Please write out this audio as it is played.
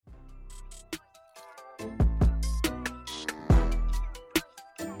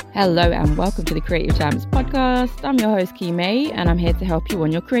Hello and welcome to the Creative Champs podcast. I'm your host, Key May, and I'm here to help you on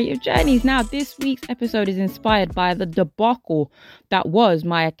your creative journeys. Now, this week's episode is inspired by the debacle that was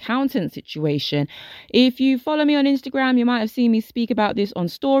my accountant situation. If you follow me on Instagram, you might have seen me speak about this on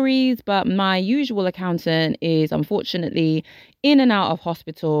stories, but my usual accountant is unfortunately in and out of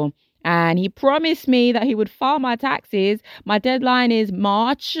hospital. And he promised me that he would file my taxes. My deadline is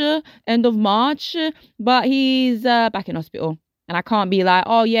March, end of March, but he's back in hospital. And I can't be like,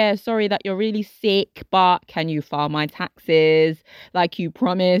 oh yeah, sorry that you're really sick, but can you file my taxes like you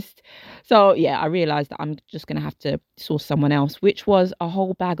promised? So yeah, I realized that I'm just going to have to source someone else, which was a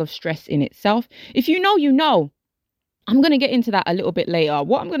whole bag of stress in itself. If you know, you know. I'm going to get into that a little bit later.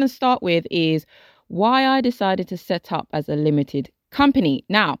 What I'm going to start with is why I decided to set up as a limited company.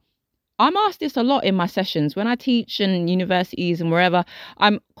 Now, I'm asked this a lot in my sessions when I teach in universities and wherever.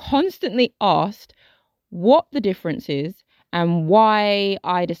 I'm constantly asked what the difference is and why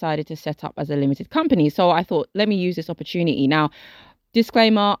I decided to set up as a limited company. So I thought, let me use this opportunity. Now,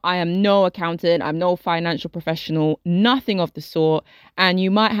 disclaimer, I am no accountant, I'm no financial professional, nothing of the sort. And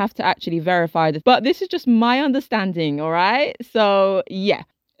you might have to actually verify this, but this is just my understanding, all right? So yeah.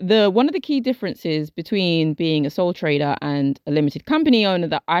 One of the key differences between being a sole trader and a limited company owner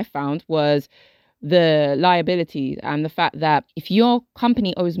that I found was the liabilities and the fact that if your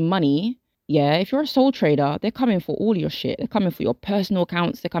company owes money, if you're a sole trader, they're coming for all your shit. They're coming for your personal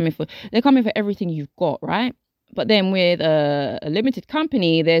accounts. They're coming for everything you've got, right? But then with a limited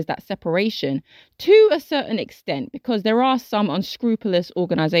company, there's that separation to a certain extent, because there are some unscrupulous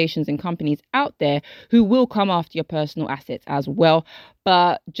organizations and companies out there who will come after your personal assets as well.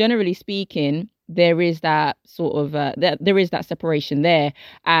 But generally speaking, there is that sort of there is that separation there.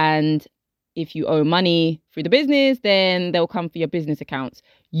 And if you owe money through the business, then they'll come for your business accounts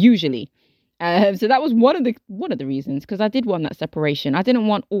usually. So that was one of the reasons, because I did want that separation. I didn't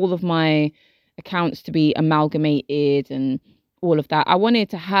want all of my accounts to be amalgamated and all of that. I wanted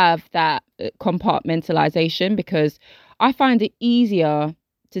to have that compartmentalization, because I find it easier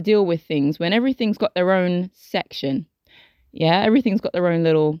to deal with things when everything's got their own section. Yeah, everything's got their own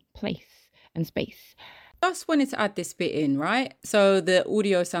little place and space. Just wanted to add this bit in, right? So the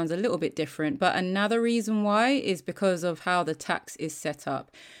audio sounds a little bit different, but another reason why is because of how the tax is set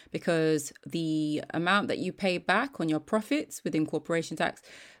up. Because the amount that you pay back on your profits within corporation tax,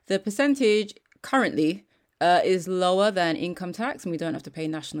 the percentage currently is lower than income tax, and we don't have to pay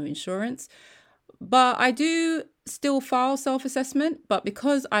national insurance. But I do still file self-assessment, but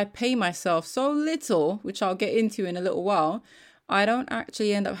because I pay myself so little, which I'll get into in a little while, I don't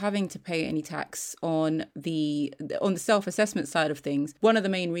actually end up having to pay any tax on the self-assessment side of things. One of the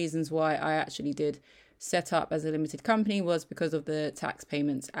main reasons why I actually did set up as a limited company was because of the tax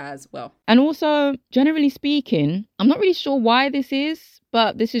payments as well. And also, generally speaking, I'm not really sure why this is,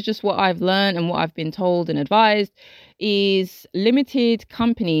 but this is just what I've learned and what I've been told and advised, is limited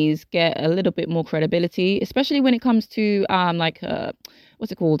companies get a little bit more credibility, especially when it comes to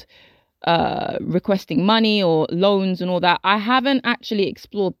requesting money or loans and all that. I haven't actually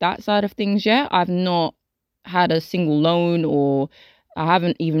explored that side of things yet. I've not had a single loan, or I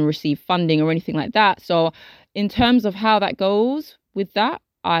haven't even received funding or anything like that. So in terms of how that goes with that,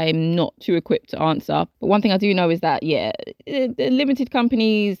 I'm not too equipped to answer. But one thing I do know is that, the limited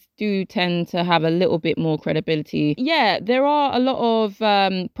companies do tend to have a little bit more credibility. Yeah, there are a lot of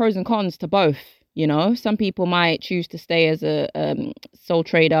pros and cons to both. You know, some people might choose to stay as a sole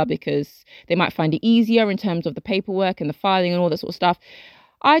trader because they might find it easier in terms of the paperwork and the filing and all that sort of stuff.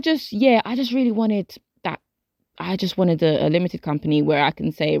 I just really wanted that. I just wanted a limited company where I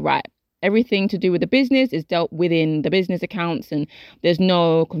can say, right, everything to do with the business is dealt within the business accounts, and there's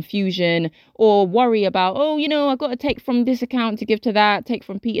no confusion or worry about, I've got to take from this account to give to that, take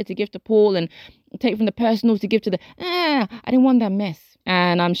from Peter to give to Paul, and take from the personals to give to the... I didn't want that mess.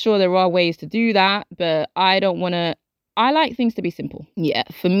 And I'm sure there are ways to do that, but I like things to be simple. Yeah,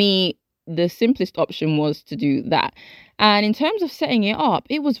 for me, the simplest option was to do that. And in terms of setting it up,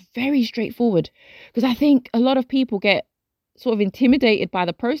 it was very straightforward, because I think a lot of people get sort of intimidated by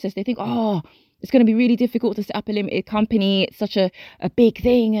the process. They think, it's going to be really difficult to set up a limited company. It's such a big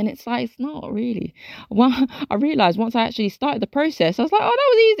thing. And it's like, it's not really. Well, I realized once I actually started the process, I was like, that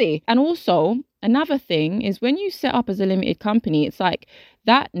was easy. And also, another thing is when you set up as a limited company, it's like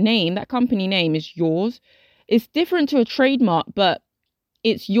that company name is yours. It's different to a trademark, but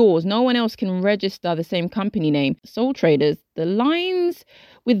it's yours. No one else can register the same company name. Sole traders, the lines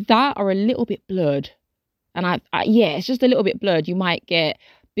with that are a little bit blurred. And it's just a little bit blurred. You might get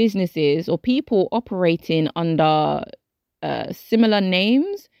businesses or people operating under similar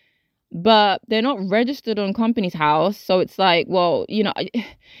names but they're not registered on Companies House. So it's like, well,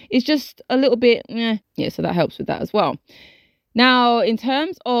 it's just a little bit, yeah, so that helps with that as well. Now, in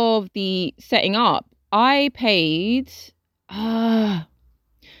terms of the setting up, I paid, how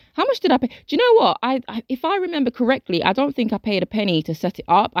much did I pay? Do you know what? I if I remember correctly, I don't think I paid a penny to set it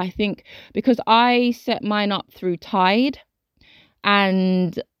up. I think because I set mine up through Tide,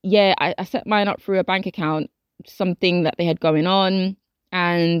 and yeah, I set mine up through a bank account, something that they had going on,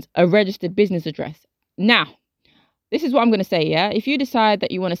 and a registered business address. Now, this is what I'm going to say, yeah? If you decide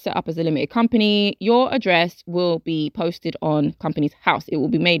that you want to set up as a limited company, your address will be posted on Companies House. It will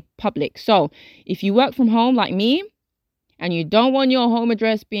be made public. So if you work from home like me and you don't want your home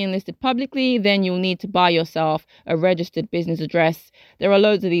address being listed publicly, then you'll need to buy yourself a registered business address. There are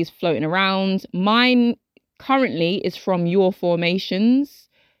loads of these floating around. Mine currently is from Your Formations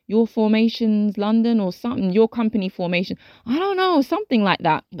London or something, Your Company Formation. I don't know, something like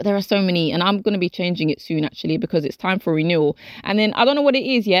that. But there are so many, and I'm going to be changing it soon actually, because it's time for renewal. And then I don't know what it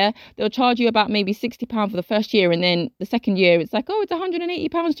is, yeah? They'll charge you about maybe £60 for the first year, and then the second year it's like, oh, it's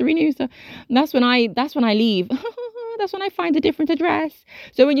 £180 to renew. So that's when I leave. That's when I find a different address.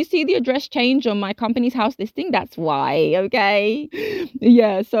 So when you see the address change on my Companies House listing, that's why, okay?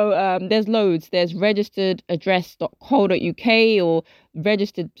 Yeah, so there's loads. There's registeredaddress.co.uk or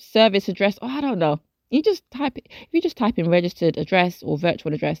registered service address. Oh, I don't know. If you just type in registered address or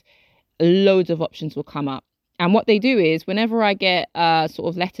virtual address, loads of options will come up. And what they do is whenever I get sort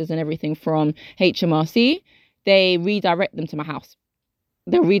of letters and everything from HMRC, they redirect them to my house.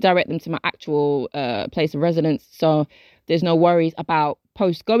 They'll redirect them to my actual place of residence. So there's no worries about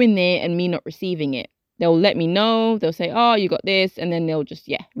post going there and me not receiving it. They'll let me know. They'll say, oh, you got this. And then they'll just,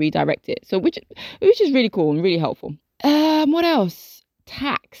 redirect it. So which is really cool and really helpful. What else?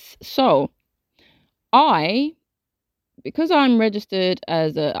 Tax. So because I'm registered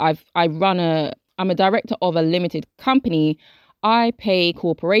as I'm a director of a limited company, I pay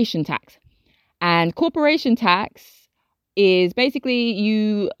corporation tax. And corporation tax is basically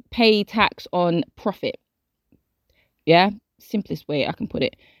you pay tax on profit. Yeah, simplest way I can put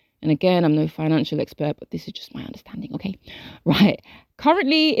it. And again, I'm no financial expert, but this is just my understanding, okay? Right.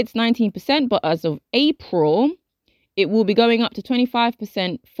 Currently, it's 19%, but as of April, it will be going up to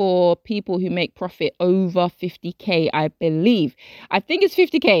 25% for people who make profit over 50k, I believe. I think it's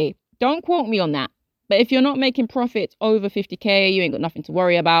 50k. Don't quote me on that. But if you're not making profits over 50k, you ain't got nothing to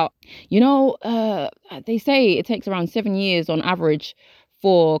worry about. They say it takes around 7 years on average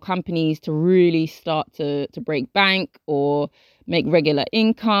for companies to really start to break bank or make regular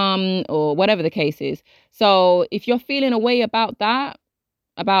income or whatever the case is. So if you're feeling a way about that,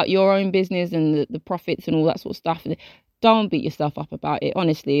 about your own business and the profits and all that sort of stuff, don't beat yourself up about it.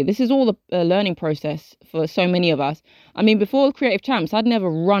 Honestly, this is all a learning process for so many of us. I mean, before Creative Champs, I'd never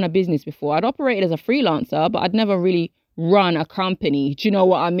run a business before. I'd operated as a freelancer, but I'd never really run a company. Do you know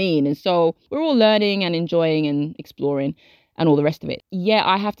what I mean? And so we're all learning and enjoying and exploring and all the rest of it. Yeah,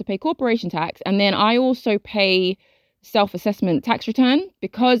 I have to pay corporation tax. And then I also pay self-assessment tax return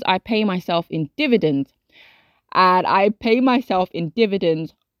because I pay myself in dividends. And I pay myself in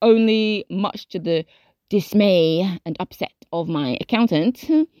dividends only much to the dismay and upset of my accountant.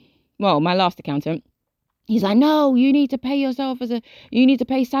 Well, my last accountant. He's like, no, you need to pay yourself you need to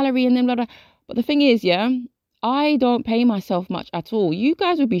pay salary and then blah, blah. But the thing is, I don't pay myself much at all. You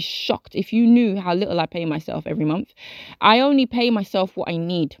guys would be shocked if you knew how little I pay myself every month. I only pay myself what I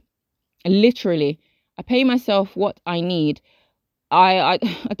need. Literally, I pay myself what I need. I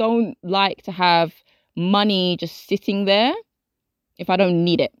don't like to have money just sitting there if I don't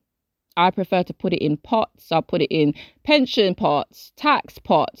need it. I prefer to put it in pots. I'll put it in pension pots, tax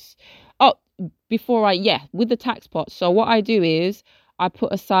pots. Oh, with the tax pots. So what I do is I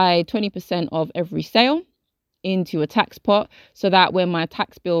put aside 20% of every sale into a tax pot so that when my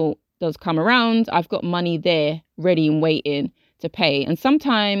tax bill does come around, I've got money there ready and waiting to pay. And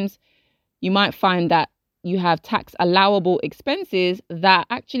sometimes you might find that you have tax allowable expenses that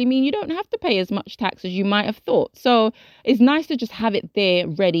actually mean you don't have to pay as much tax as you might have thought. So it's nice to just have it there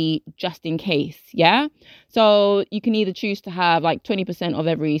ready just in case. Yeah. So you can either choose to have like 20% of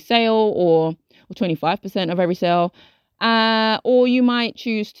every sale or 25% of every sale. Or you might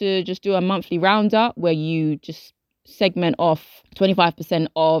choose to just do a monthly roundup where you just segment off 25%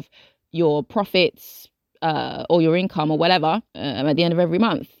 of your profits or your income or whatever at the end of every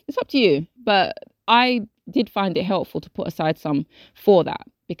month. It's up to you. But I did find it helpful to put aside some for that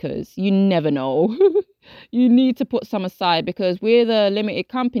because you never know. You need to put some aside because with a limited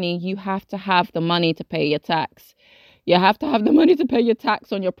company, you have to have the money to pay your tax. You have to have the money to pay your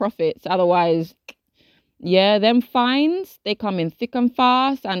tax on your profits. Otherwise, Yeah, them fines, they come in thick and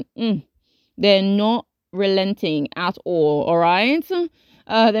fast, and they're not relenting at all right?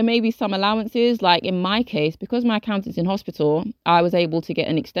 There may be some allowances, like in my case, because my accountant's in hospital, I was able to get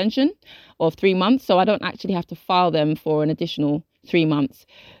an extension of 3 months, so I don't actually have to file them for an additional 3 months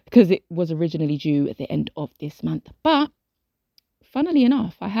because it was originally due at the end of this month. But funnily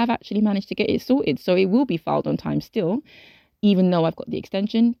enough, I have actually managed to get it sorted, so it will be filed on time still, even though I've got the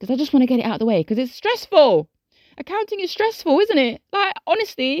extension, because I just want to get it out of the way because it's stressful. Accounting is stressful, isn't it? Like,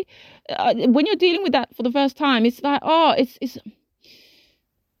 honestly, when you're dealing with that for the first time, it's like, it's.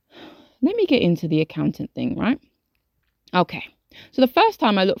 Let me get into the accountant thing, right? Okay. So the first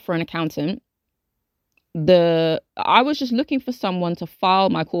time I looked for an accountant, I was just looking for someone to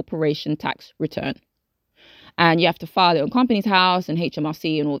file my corporation tax return. And you have to file it on Companies House and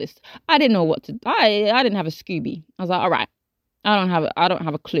HMRC and all this. I didn't know what to. I didn't have a Scooby. I was like, all right, I don't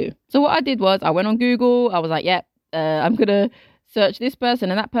have a clue. So what I did was I went on Google. I was like, yep, I'm gonna search this person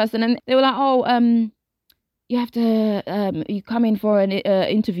and that person, and they were like, you have to you come in for an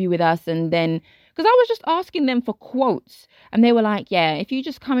interview with us, and then because I was just asking them for quotes, and they were like, yeah, if you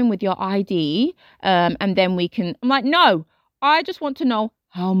just come in with your ID, and then we can. I'm like, no, I just want to know,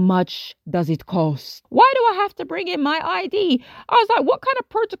 how much does it cost? Why do I have to bring in my ID? I was like, what kind of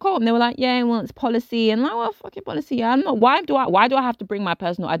protocol? And they were like, yeah, well, it's policy. And I'm like, well, fucking policy. Yeah, I'm not. Why do I have to bring my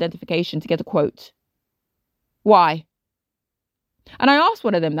personal identification to get a quote? Why? And I asked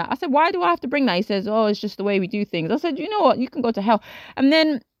one of them that. I said, why do I have to bring that? He says, oh, it's just the way we do things. I said, you know what? You can go to hell. And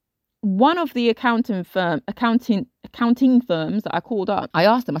then one of the accounting firms that I called up, I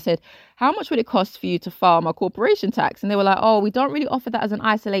asked them, I said, how much would it cost for you to file my corporation tax? And they were like, oh, we don't really offer that as an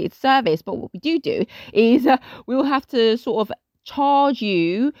isolated service. But what we do is we'll have to sort of charge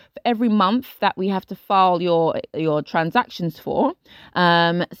you for every month that we have to file your transactions for.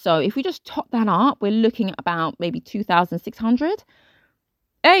 So if we just top that up, we're looking at about maybe 2,600.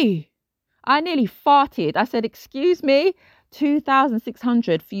 Hey, I nearly farted. I said, excuse me,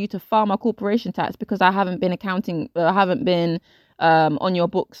 2,600 for you to file my corporation tax because I haven't been on your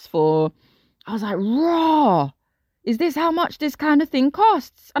books for. I was like, raw. Is this how much this kind of thing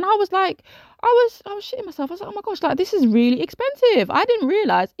costs? And I was like, I was shitting myself. I was like, oh my gosh, like, this is really expensive. I didn't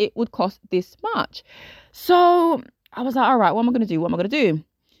realize it would cost this much. So I was like, all right, what am I going to do?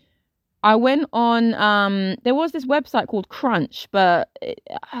 I went on, there was this website called Crunch, but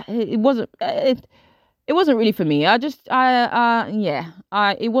it wasn't really for me. It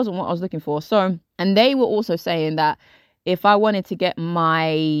wasn't what I was looking for. So, and they were also saying that if I wanted to get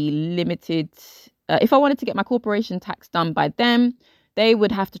my corporation tax done by them, they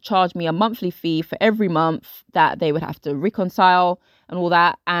would have to charge me a monthly fee for every month that they would have to reconcile and all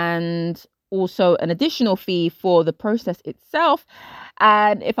that. And also an additional fee for the process itself.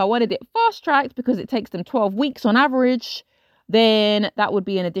 And if I wanted it fast tracked, because it takes them 12 weeks on average, then that would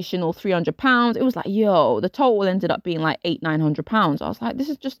be an additional £300. It was like, yo, the total ended up being like £900. I was like, this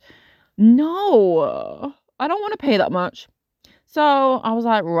is just, no, I don't want to pay that much. So I was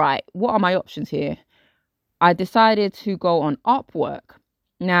like, right, what are my options here? I decided to go on Upwork.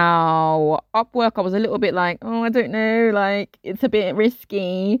 Now, Upwork, I was a little bit like, oh, I don't know, like, it's a bit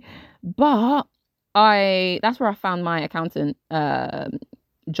risky. But that's where I found my accountant,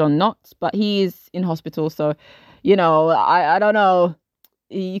 John Knott, but he's in hospital. So, you know, I don't know.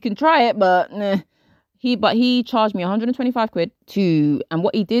 You can try it, but he charged me 125 quid and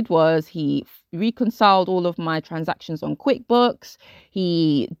what he did was he reconciled all of my transactions on QuickBooks.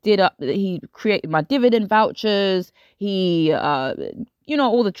 He created my dividend vouchers. He,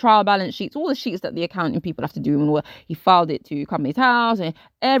 all the trial balance sheets, all the sheets that the accounting people have to do. And he filed it to Companies House and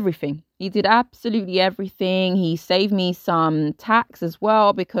everything. He did absolutely everything. He saved me some tax as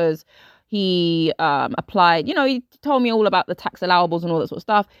well because he applied, he told me all about the tax allowables and all that sort of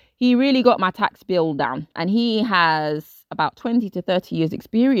stuff. He really got my tax bill down, and he has about 20 to 30 years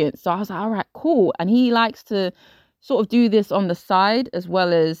experience. So I was like, all right, cool. And he likes to sort of do this on the side as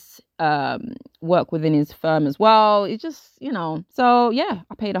well as work within his firm as well. It's just, so yeah,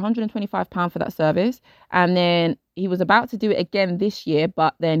 I paid £125 for that service. And then he was about to do it again this year,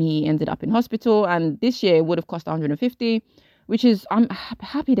 but then he ended up in hospital, and this year it would have cost 150, which is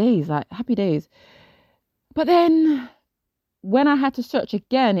happy days. But then when I had to search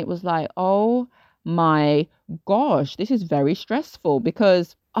again, it was like, oh my gosh, this is very stressful,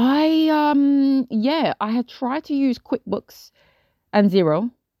 because I had tried to use QuickBooks and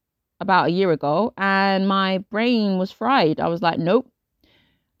Xero about a year ago, and my brain was fried. I was like, nope.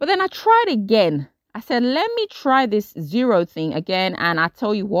 But then I tried again. I said, let me try this Xero thing again. And I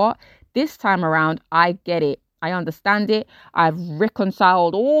tell you what, this time around, I get it. I understand it. I've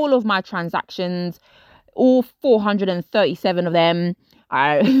reconciled all of my transactions. all 437 of them.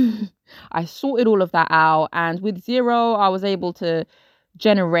 I I sorted all of that out, and with Xero I was able to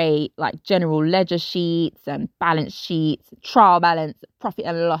generate like general ledger sheets and balance sheets, trial balance, profit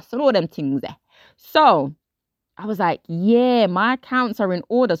and loss, and all them things there. So I was like, yeah, my accounts are in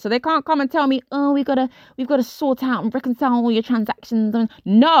order. So they can't come and tell me, oh, we've got to sort out and reconcile all your transactions.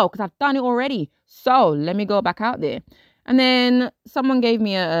 No, because I've done it already. So let me go back out there. And then someone gave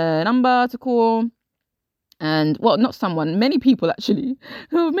me a number to call. And well, not someone, many people actually,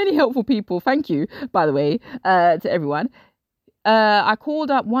 many helpful people. Thank you, by the way, to everyone. I called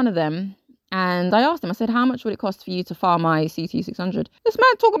up one of them and I asked them, I said, how much would it cost for you to file my CT600? This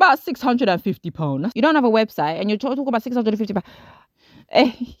man talk about £650. You don't have a website and you talk about £650.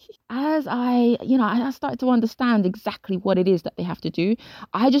 As I started to understand exactly what it is that they have to do.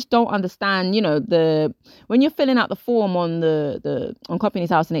 I just don't understand, when you're filling out the form on on Companies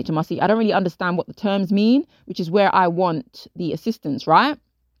House and HMRC, I don't really understand what the terms mean, which is where I want the assistance, right?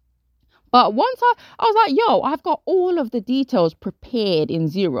 But once I was like, yo, I've got all of the details prepared in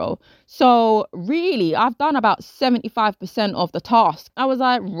Xero. So really, I've done about 75% of the task. I was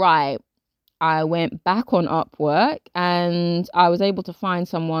like, right. I went back on Upwork and I was able to find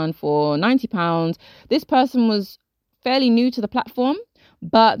someone for £90. This person was fairly new to the platform,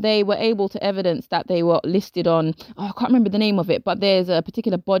 but they were able to evidence that they were listed on, I can't remember the name of it, but there's a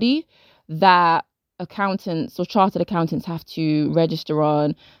particular body that accountants or chartered accountants have to register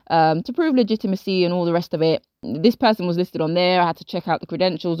on to prove legitimacy and all the rest of it. This person was listed on there. I had to check out the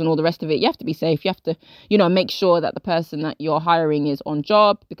credentials and all the rest of it. You have to be safe. You have to, make sure that the person that you're hiring is on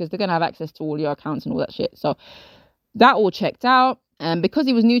job, because they're going to have access to all your accounts and all that shit. So that all checked out. And because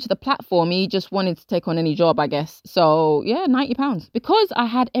he was new to the platform, he just wanted to take on any job, I guess. So yeah, £90. Because I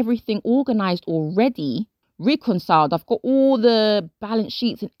had everything organized already, reconciled, I've got all the balance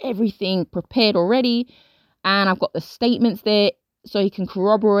sheets and everything prepared already, and I've got the statements there so he can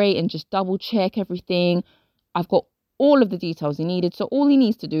corroborate and just double check everything. I've got all of the details he needed, so all he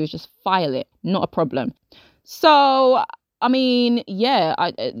needs to do is just file it. Not a problem. So I mean, yeah,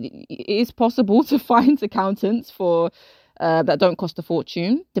 it is possible to find accountants for that don't cost a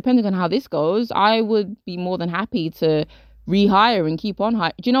fortune. Depending on how this goes, I would be more than happy to rehire and keep on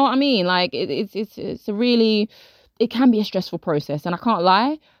hire. Do you know what I mean? Like it's a really, it can be a stressful process. And I can't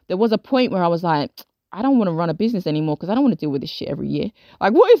lie, there was a point where I was like, I don't want to run a business anymore because I don't want to deal with this shit every year.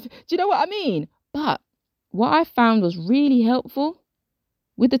 Like, what if, do you know what I mean? But what I found was really helpful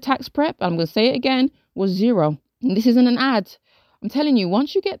with the tax prep, I'm going to say it again, was Xero. And this isn't an ad. I'm telling you,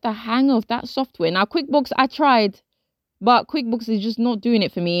 once you get the hang of that software, now QuickBooks, I tried, but QuickBooks is just not doing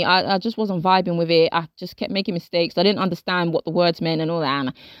it for me. I just wasn't vibing with it. I just kept making mistakes. I didn't understand what the words meant and all that.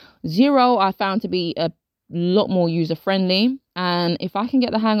 And Xero I found to be a lot more user-friendly. And if I can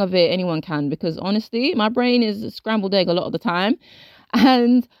get the hang of it, anyone can. Because honestly, my brain is a scrambled egg a lot of the time.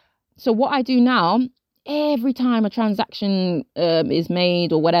 And so what I do now, every time a transaction is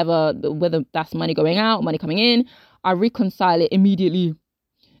made or whatever, whether that's money going out, money coming in, I reconcile it immediately.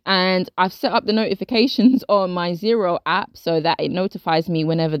 And I've set up the notifications on my Xero app so that it notifies me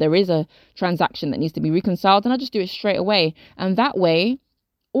whenever there is a transaction that needs to be reconciled. And I just do it straight away. And that way,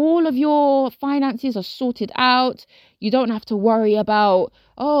 all of your finances are sorted out. You don't have to worry about,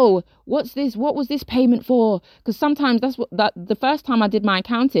 oh, what's this? What was this payment for? Because sometimes the first time I did my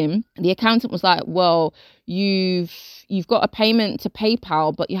accounting, the accountant was like, well, you've got a payment to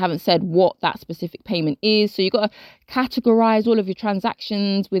PayPal, but you haven't said what that specific payment is. So you've got to categorize all of your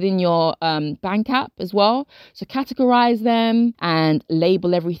transactions within your bank app as well. So categorize them and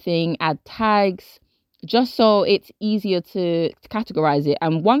label everything, add tags, just so it's easier to categorize it.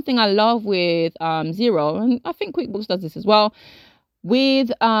 And one thing I love with Xero, and I think QuickBooks does this as well,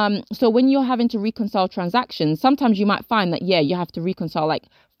 with so when you're having to reconcile transactions, sometimes you might find that, yeah, you have to reconcile like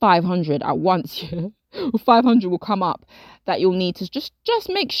 500 at once. 500 will come up that you'll need to just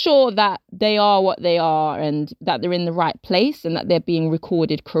make sure that they are what they are and that they're in the right place and that they're being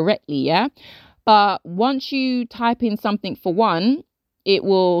recorded correctly. Yeah. But once you type in something for one, it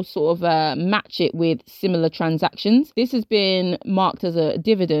will sort of match it with similar transactions. This has been marked as a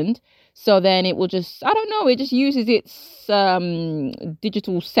dividend. So then it will just, I don't know, it just uses its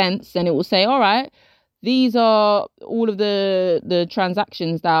digital sense and it will say, all right, these are all of the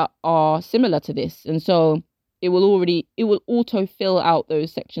transactions that are similar to this. And so it will auto fill out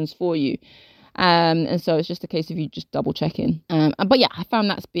those sections for you. And so it's just a case of you just double checking. But yeah, I found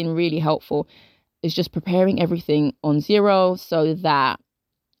that's been really helpful. It's just preparing everything on Xero so that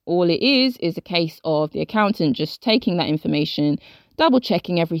all it is a case of the accountant just taking that information, double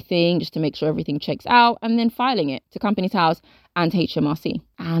checking everything just to make sure everything checks out, and then filing it to Companies House and HMRC.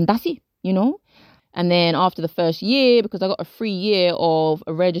 And that's it, you know. And then after the first year, because I got a free year of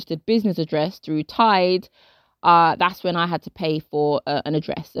a registered business address through Tide, that's when I had to pay for an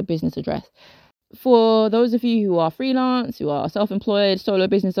address, a business address. For those of you who are freelance, who are self-employed, solo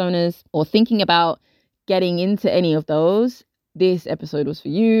business owners, or thinking about getting into any of those, this episode was for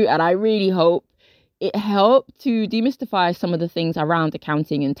you. And I really hope it helped to demystify some of the things around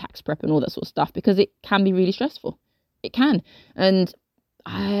accounting and tax prep and all that sort of stuff, because it can be really stressful. It can. And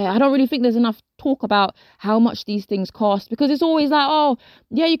I don't really think there's enough talk about how much these things cost, because it's always like, oh,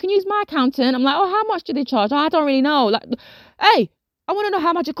 yeah, you can use my accountant. I'm like, oh, how much do they charge? Oh, I don't really know. Like, hey, I want to know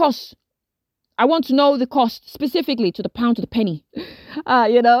how much it costs. I want to know the cost specifically to the pound, to the penny,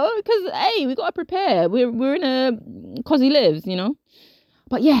 because, hey, we got to prepare. We're in a cozy lives,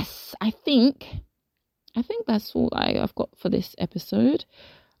 But yes, I think that's all I've got for this episode.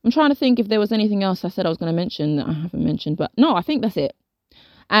 I'm trying to think if there was anything else I said I was going to mention that I haven't mentioned, but no, I think that's it.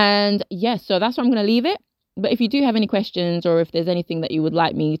 And yes, so that's where I'm going to leave it. But if you do have any questions, or if there's anything that you would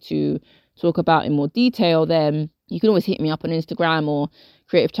like me to talk about in more detail, then you can always hit me up on Instagram or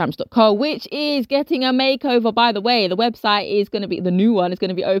creativechamps.co, which is getting a makeover, by the way. The website is going to be, the new one is going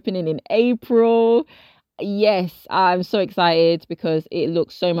to be opening in April. Yes, I'm so excited because it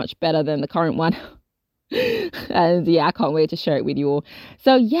looks so much better than the current one. And yeah, I can't wait to share it with you all.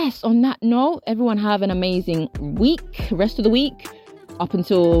 So yes, on that note, everyone have an amazing week, rest of the week, up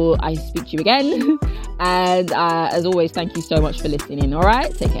until I speak to you again. And as always, thank you so much for listening. All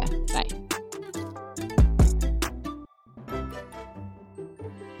right, take care. Bye.